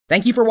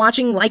Thank you for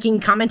watching,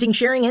 liking, commenting,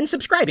 sharing, and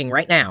subscribing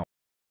right now.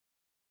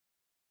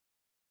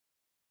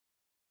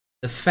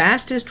 The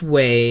fastest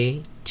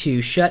way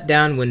to shut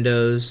down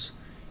Windows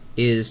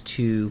is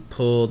to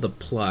pull the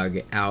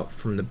plug out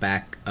from the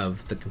back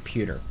of the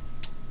computer.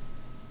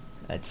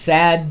 That's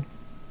sad,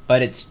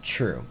 but it's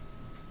true.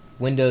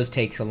 Windows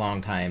takes a long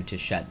time to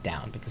shut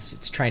down because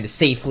it's trying to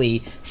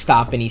safely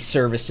stop any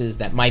services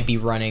that might be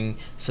running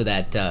so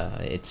that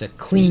it's a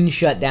clean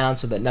shutdown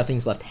so that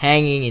nothing's left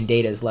hanging and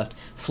data is left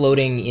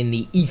floating in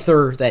the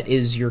ether that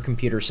is your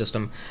computer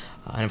system.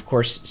 And of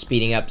course,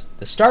 speeding up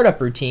the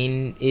startup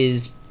routine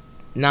is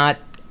not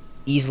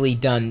easily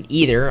done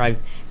either.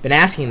 I've been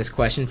asking this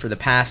question for the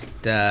past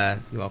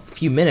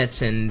few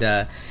minutes,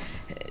 and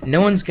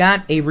no one's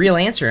got a real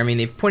answer. I mean,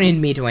 they've pointed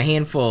me to a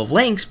handful of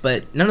links,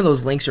 but none of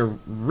those links are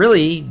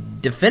really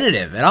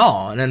definitive at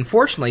all. And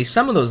unfortunately,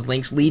 some of those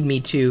links lead me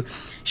to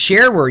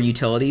shareware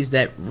utilities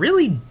that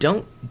really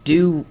don't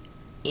do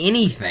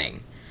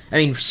anything. I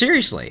mean,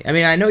 seriously. I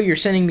mean, I know you're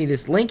sending me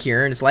this link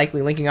here, and it's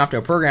likely linking off to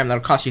a program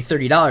that'll cost you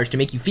 $30 to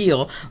make you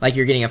feel like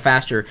you're getting a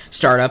faster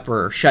startup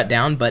or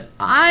shutdown, but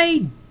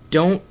I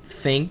don't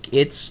think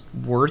it's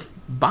worth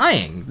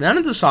buying. None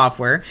of the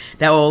software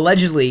that will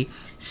allegedly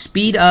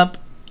speed up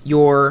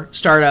your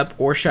startup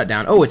or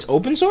shutdown. Oh, it's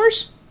open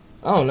source?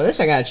 Oh, no, this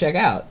I gotta check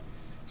out.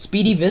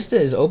 Speedy Vista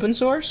is open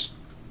source?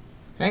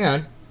 Hang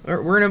on.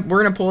 We're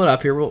gonna pull it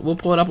up here. We'll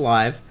pull it up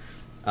live.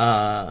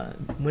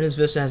 Windows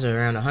Vista has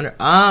around 100.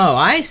 Oh,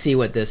 I see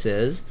what this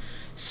is.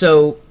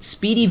 So,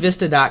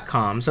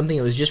 SpeedyVista.com, something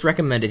that was just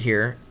recommended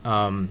here,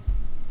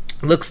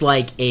 looks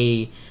like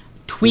a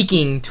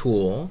tweaking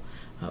tool,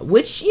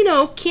 which, you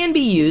know, can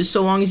be used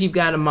so long as you've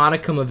got a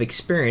modicum of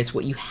experience.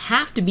 What you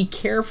have to be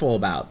careful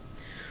about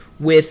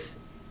with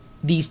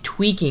these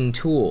tweaking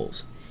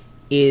tools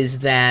is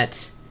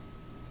that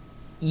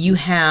you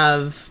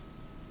have,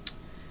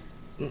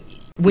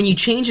 when you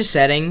change a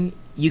setting,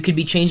 you could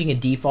be changing a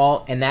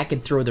default, and that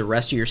could throw the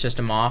rest of your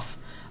system off.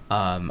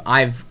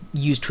 I've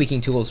used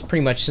tweaking tools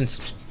pretty much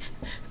since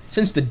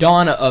the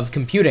dawn of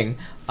computing,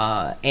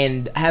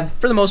 and have,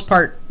 for the most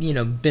part,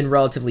 been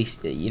relatively,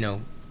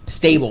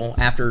 stable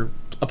after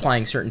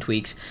applying certain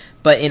tweaks.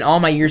 But in all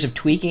my years of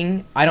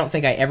tweaking, I don't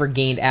think I ever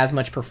gained as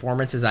much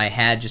performance as I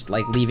had just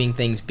like leaving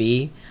things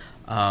be.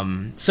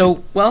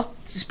 Well,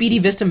 Speedy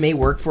Vista may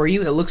work for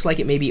you. It looks like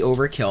it may be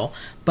overkill,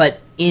 but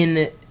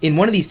in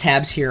one of these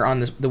tabs here on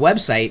the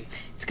website,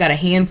 it's got a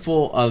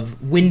handful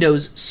of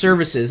Windows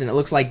services, and it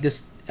looks like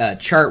this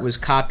chart was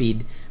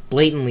copied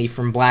blatantly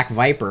from Black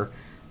Viper.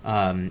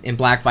 And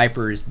Black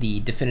Viper is the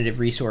definitive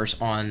resource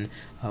on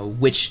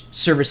which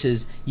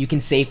services you can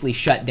safely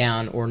shut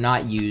down or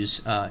not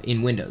use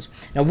in Windows.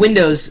 Now,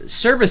 Windows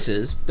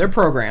services, they're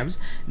programs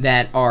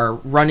that are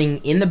running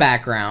in the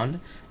background,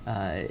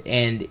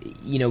 and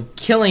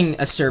killing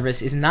a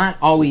service is not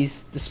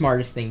always the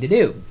smartest thing to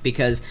do,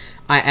 because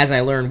as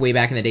I learned way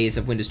back in the days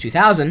of Windows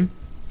 2000,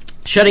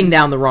 shutting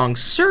down the wrong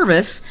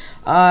service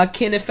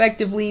can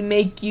effectively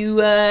make you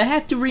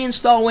have to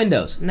reinstall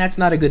Windows, and that's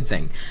not a good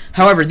thing.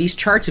 However, these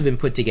charts have been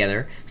put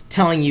together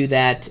telling you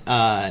that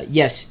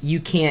yes, you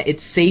can.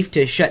 It's safe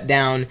to shut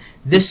down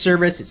this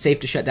service. It's safe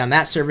to shut down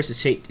that service.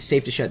 It's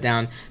safe to shut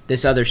down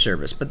this other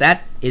service. But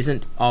that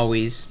isn't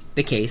always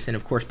the case. And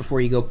of course,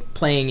 before you go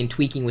playing and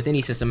tweaking with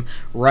any system,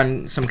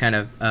 run some kind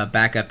of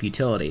backup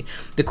utility.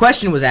 The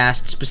question was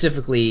asked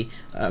specifically,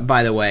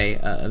 by the way,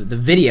 the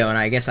video, and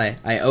I guess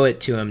I owe it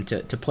to him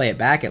to play it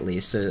back at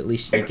least, so at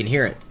least you can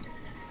hear it.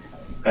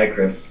 Hi,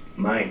 Chris.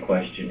 My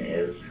question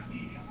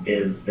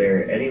is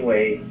there any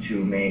way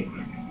to make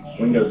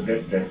Windows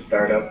Vista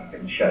start up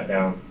and shut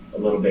down a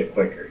little bit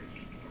quicker?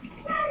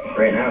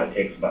 Right now it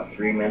takes about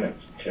 3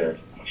 minutes to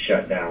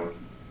shut down,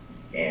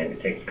 and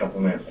it takes a couple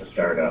minutes to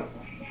start up.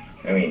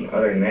 I mean,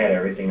 other than that,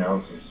 everything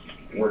else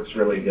works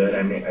really good.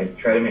 I mean, I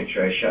try to make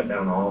sure I shut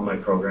down all of my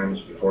programs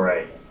before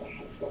I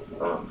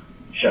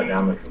shut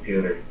down the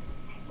computer.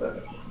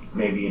 But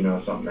maybe you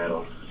know something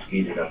that'll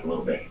speed it up a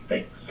little bit.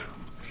 Thanks.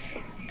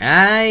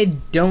 I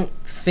don't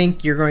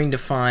think you're going to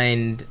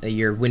find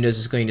your Windows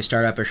is going to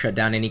start up or shut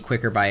down any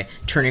quicker by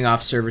turning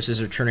off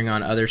services or turning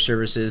on other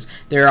services.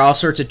 There are all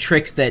sorts of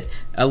tricks that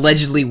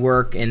allegedly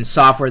work and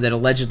software that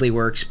allegedly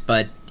works,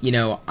 but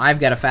I've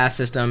got a fast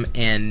system,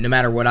 and no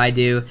matter what I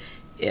do,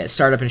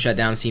 startup and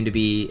shutdown seem to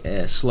be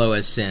slow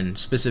as sin,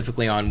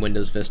 specifically on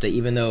Windows Vista,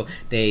 even though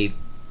they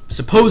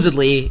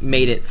supposedly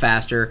made it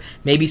faster.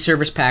 Maybe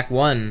Service Pack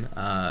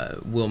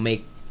 1 will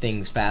make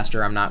things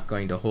faster. I'm not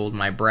going to hold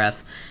my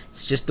breath.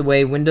 It's just the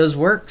way Windows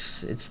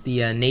works. It's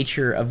the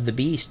nature of the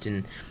beast,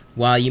 and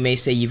while you may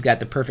say you've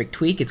got the perfect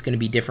tweak, it's going to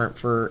be different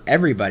for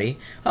everybody.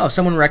 Oh,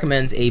 someone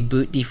recommends a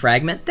boot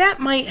defragment. That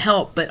might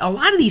help, but a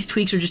lot of these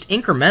tweaks are just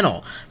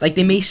incremental. Like,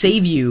 they may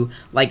save you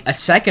like a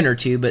second or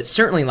two, but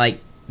certainly like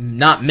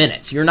not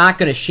minutes. You're not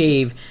going to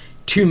shave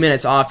 2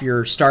 minutes off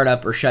your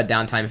startup or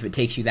shutdown time if it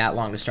takes you that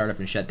long to start up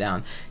and shut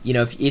down.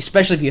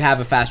 Especially if you have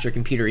a faster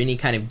computer, any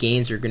kind of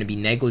gains are going to be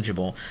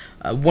negligible.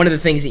 One of the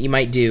things that you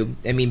might do,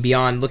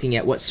 beyond looking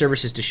at what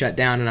services to shut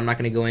down, and I'm not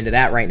going to go into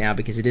that right now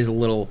because it is a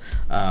little,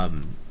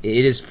 it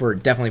is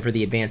definitely for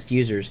the advanced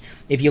users.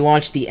 If you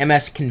launch the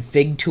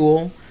msconfig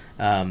tool,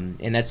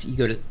 and that's, you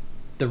go to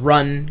the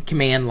run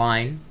command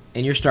line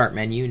in your start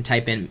menu and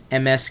type in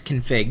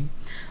msconfig.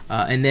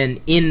 And then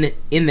in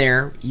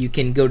there, you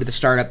can go to the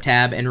Startup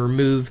tab and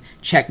remove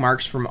check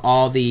marks from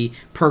all the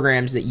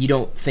programs that you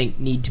don't think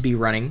need to be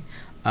running.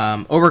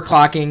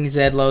 Overclocking,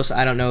 Zedlos,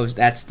 I don't know if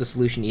that's the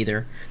solution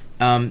either.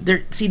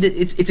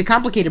 It's a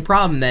complicated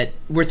problem that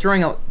we're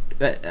throwing out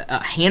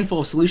a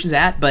handful of solutions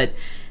at, but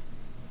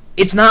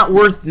it's not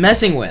worth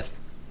messing with.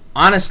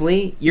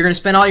 Honestly, you're going to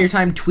spend all your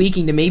time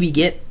tweaking to maybe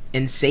get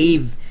and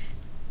save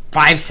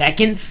 5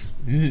 seconds,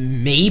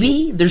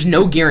 maybe. There's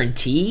no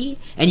guarantee,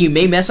 and you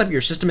may mess up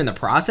your system in the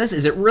process.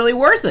 Is it really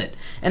worth it?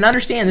 And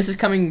understand, this is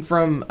coming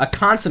from a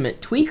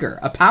consummate tweaker,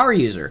 a power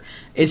user.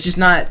 It's just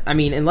not,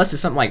 unless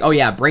it's something like, oh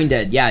yeah, brain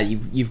dead, yeah,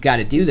 you've got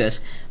to do this.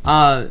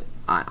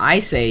 I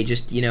say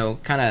just,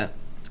 kind of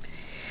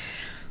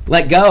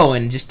let go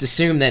and just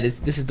assume that this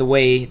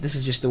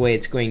is just the way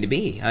it's going to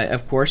be.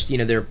 Of course,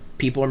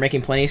 people are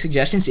making plenty of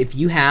suggestions. If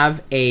you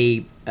have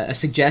a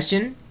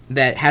suggestion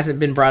that hasn't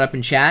been brought up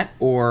in chat,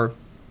 or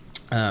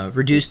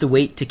reduce the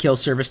wait to kill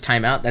service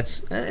timeout,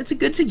 it's a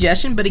good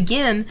suggestion. But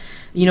again,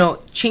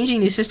 changing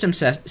these system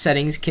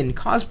settings can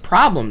cause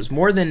problems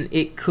more than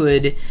it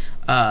could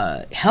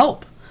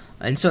help.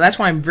 And so that's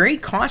why I'm very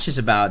cautious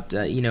about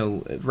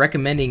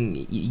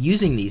recommending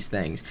using these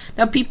things.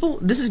 Now, people,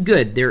 this is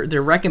good.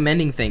 They're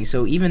recommending things.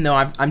 So even though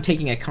I'm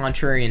taking a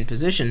contrarian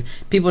position,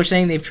 people are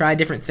saying they've tried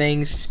different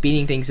things,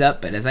 speeding things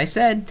up. But as I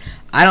said,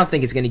 I don't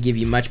think it's going to give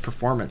you much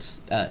performance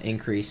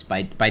increase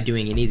by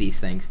doing any of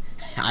these things.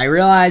 I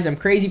realize I'm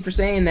crazy for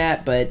saying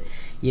that, but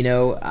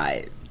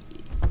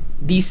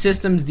these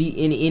systems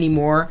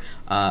anymore,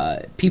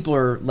 people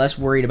are less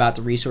worried about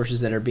the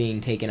resources that are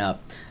being taken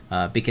up.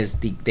 Because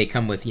they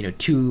come with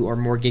 2 or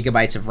more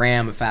gigabytes of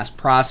RAM, a fast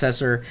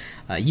processor.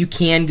 You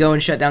can go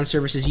and shut down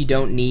services you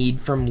don't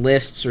need from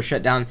lists, or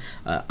shut down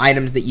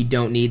items that you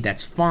don't need.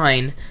 That's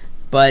fine,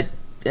 but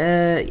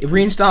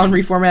reinstall and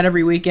reformat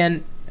every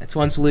weekend, that's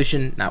one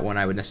solution, not one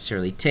I would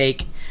necessarily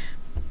take.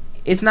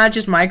 It's not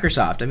just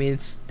Microsoft.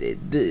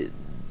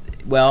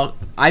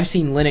 I've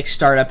seen Linux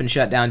start up and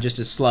shut down just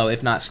as slow,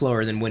 if not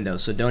slower, than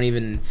Windows. So don't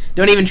even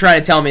try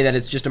to tell me that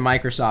it's just a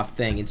Microsoft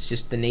thing. It's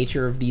just the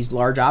nature of these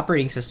large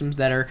operating systems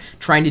that are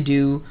trying to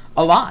do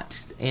a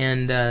lot,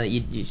 and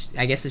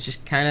I guess it's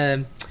just kind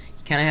of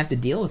have to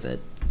deal with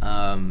it,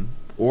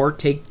 or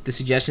take the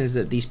suggestions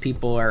that these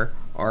people are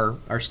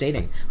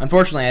stating.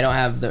 Unfortunately, I don't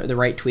have the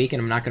right tweak,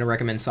 and I'm not going to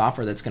recommend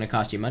software that's going to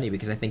cost you money,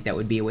 because I think that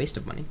would be a waste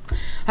of money.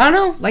 I don't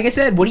know. Like I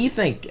said, what do you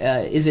think?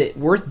 Is it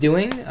worth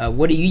doing?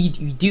 What do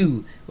you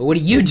do? What do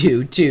you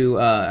do to?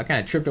 I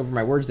kind of tripped over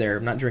my words there.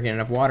 I'm not drinking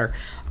enough water.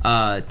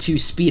 To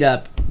speed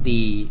up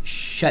the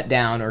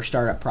shutdown or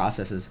startup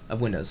processes of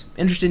Windows.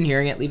 Interested in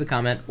hearing it? Leave a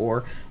comment,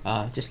 or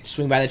just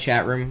swing by the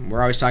chat room.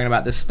 We're always talking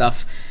about this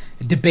stuff,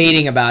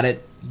 debating about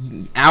it.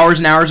 Hours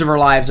and hours of our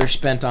lives are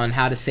spent on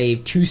how to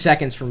save 2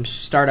 seconds from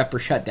startup or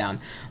shutdown.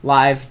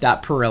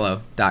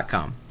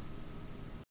 Live.pirillo.com.